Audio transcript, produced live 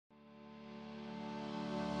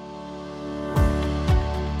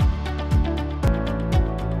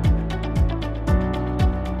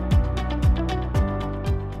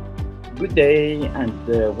Good day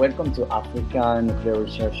and welcome to Africa Nuclear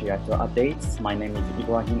Research Reactor Updates. My name is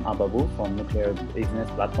Ibrahim Ababu from Nuclear Business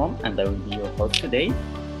Platform and I will be your host today.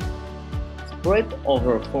 Spread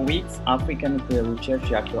over 4 weeks, Africa Nuclear Research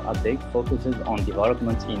Reactor Update focuses on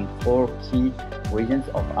development in 4 key regions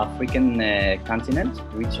of African continent,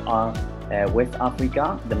 which are West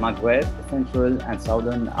Africa, the Maghreb, Central and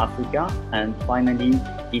Southern Africa, and finally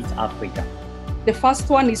East Africa. The first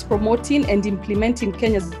one is promoting and implementing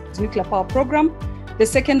Kenya's nuclear power program. The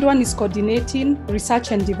second one is coordinating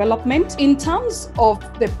research and development. In terms of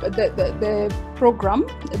the program,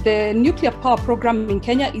 the nuclear power program in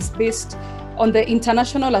Kenya is based on the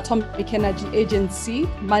International Atomic Energy Agency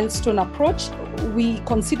milestone approach. We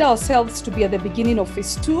consider ourselves to be at the beginning of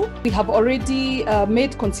phase 2. We have already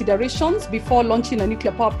made considerations before launching a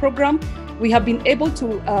nuclear power program. We have been able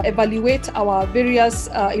to evaluate our various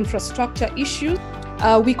infrastructure issues.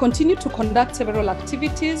 We continue to conduct several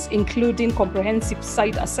activities, including comprehensive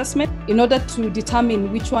site assessment, in order to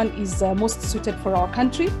determine which one is most suited for our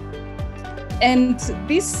country. And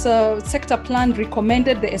this sector plan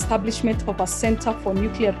recommended the establishment of a Center for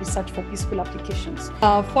Nuclear Research for Peaceful Applications,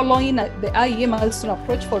 following the IEA milestone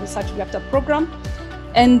approach for research reactor program.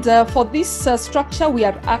 And for this structure, we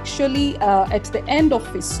are actually at the end of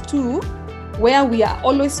phase 2, where we are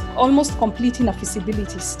almost completing a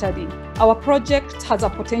feasibility study. Our project has a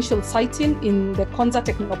potential siting in the Konza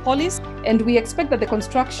Technopolis, and we expect that the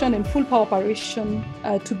construction and full power operation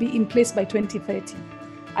to be in place by 2030.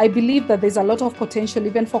 I believe that there's a lot of potential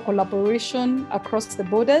even for collaboration across the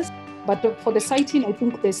borders, but for the siting, I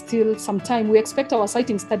think there's still some time. We expect our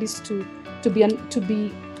siting studies to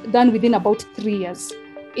be done within about 3 years.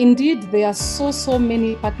 Indeed, there are so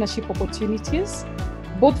many partnership opportunities,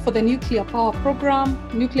 both for the nuclear power program,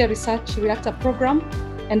 nuclear research reactor program,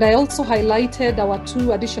 and I also highlighted our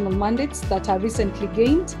 2 additional mandates that are recently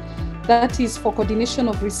gained. That is for coordination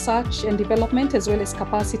of research and development, as well as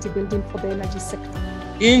capacity building for the energy sector.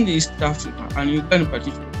 In East Africa, and Uganda in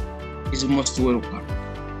particular, is most welcome.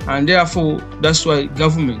 And therefore, that's why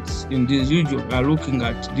governments in this region are looking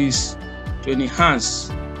at this to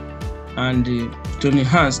enhance the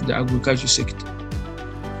agriculture sector.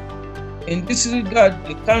 In this regard,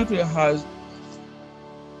 the country has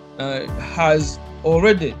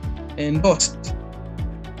already endorsed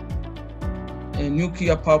a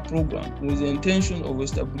nuclear power program with the intention of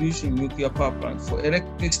establishing nuclear power plants for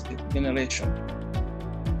electricity generation.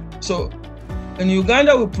 So, in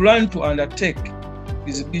Uganda, we plan to undertake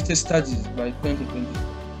feasibility studies by 2020.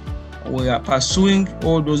 We are pursuing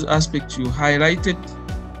all those aspects you highlighted,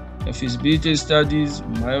 the feasibility studies,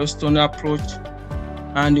 milestone approach.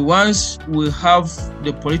 And once we have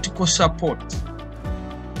the political support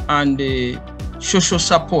and the social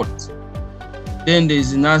support, then there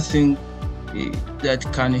is nothing that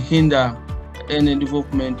can hinder any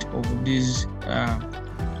development of these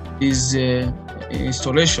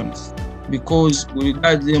installations, because we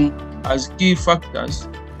regard them as key factors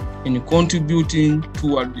in contributing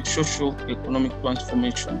toward the socio-economic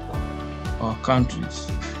transformation of our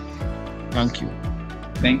countries. Thank you.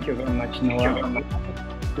 Thank you very much, Noah.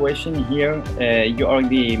 Question here, you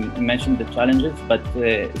already mentioned the challenges, but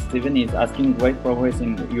Stephen is asking great progress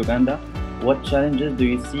in Uganda. What challenges do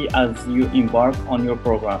you see as you embark on your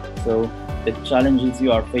program? So the challenges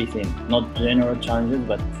you are facing, not general challenges,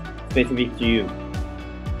 but specific to you.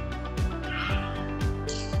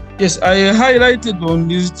 Yes, I highlighted on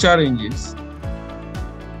these challenges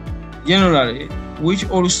generally, which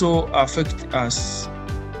also affect us.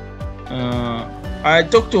 I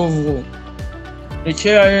talked of the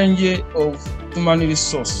challenge of human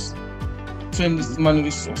resource, trained human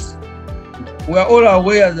resource. We are all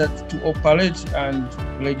aware that to operate and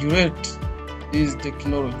regulate these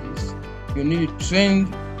technologies, you need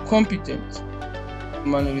trained, competent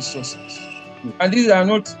human resources. And these are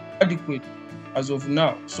not adequate as of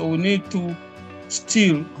now. So we need to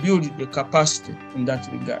still build the capacity in that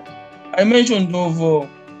regard. I mentioned of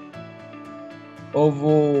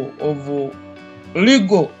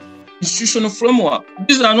legal institutional framework.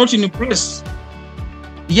 These are not in place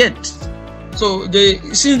yet. So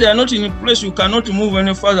since they are not in place, you cannot move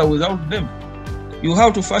any further without them. You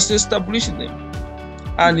have to first establish them.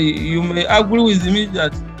 And you may agree with me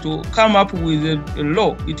that to come up with a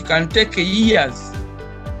law, it can take years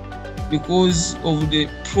because of the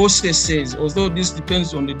processes, although this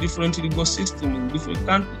depends on the different legal systems in different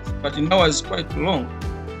countries, but in ours it's quite long.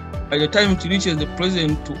 By the time it reaches the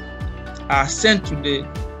president to assent to the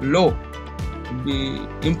law to be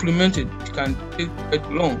implemented, it can take quite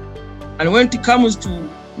long. And when it comes to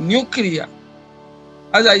nuclear,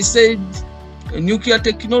 as I said, nuclear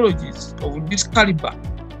technologies of this caliber,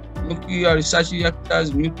 nuclear research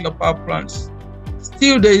reactors, nuclear power plants,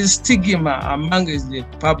 still there is stigma among the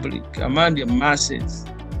public, among the masses.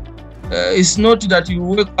 It's not that you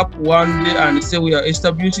wake up one day and say we are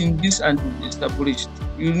establishing this and it is established.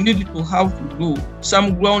 You need to have to do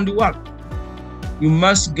some groundwork. You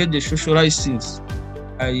must get the socialized things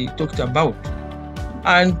I talked about.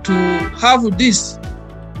 And to have this,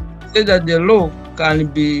 say that the law can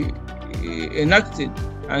be enacted,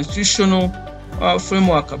 institutional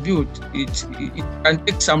framework built, it can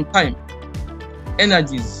take some time,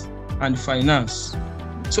 energies, and finance.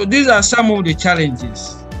 So these are some of the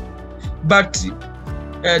challenges. But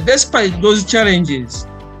despite those challenges,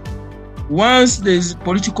 once there is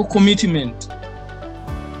political commitment,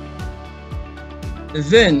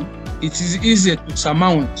 then it is easier to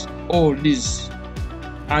surmount all this.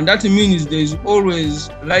 And that means there is always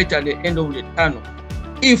light at the end of the tunnel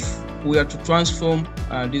if we are to transform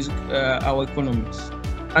our economies.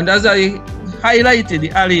 And as I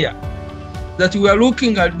highlighted earlier, that we are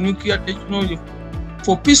looking at nuclear technology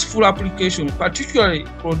for peaceful application, particularly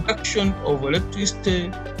production of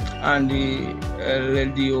electricity and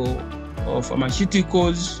radio or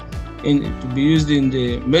pharmaceuticals to be used in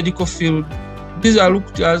the medical field. These are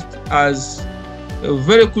looked at as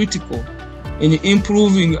very critical in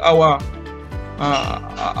improving our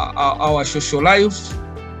social life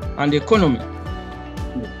and economy.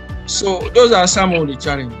 So those are some of the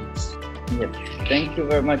challenges. Yes. Thank you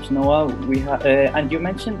very much, Noah. And you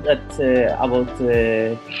mentioned that about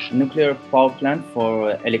nuclear power plant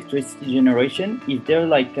for electricity generation. Is there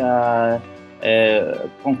like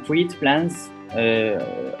concrete plans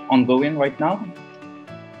ongoing right now?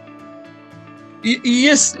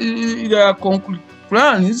 Yes, there are concrete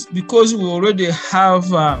plans because we already have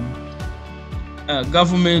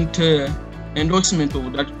government endorsement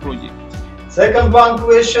of that project. Second one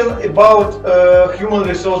question about human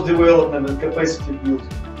resource development and capacity building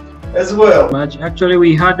as well. But actually,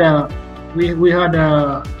 we had a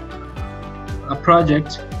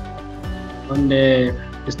project on the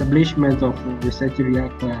establishment of research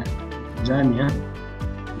reactor in Tanzania,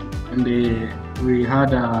 and we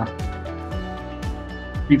had a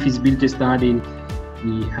pre-feasibility study.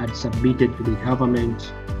 We had submitted to the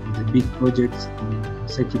government the big projects.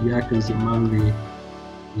 Research reactors among the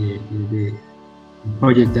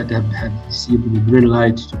project that have received the green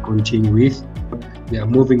light to continue with. We are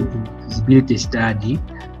moving to feasibility study.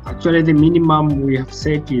 Actually, the minimum we have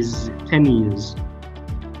set is 10 years.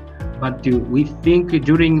 But we think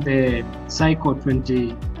during the cycle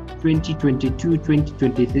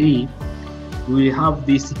 2022-2023, we will have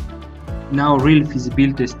this now real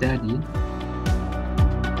feasibility study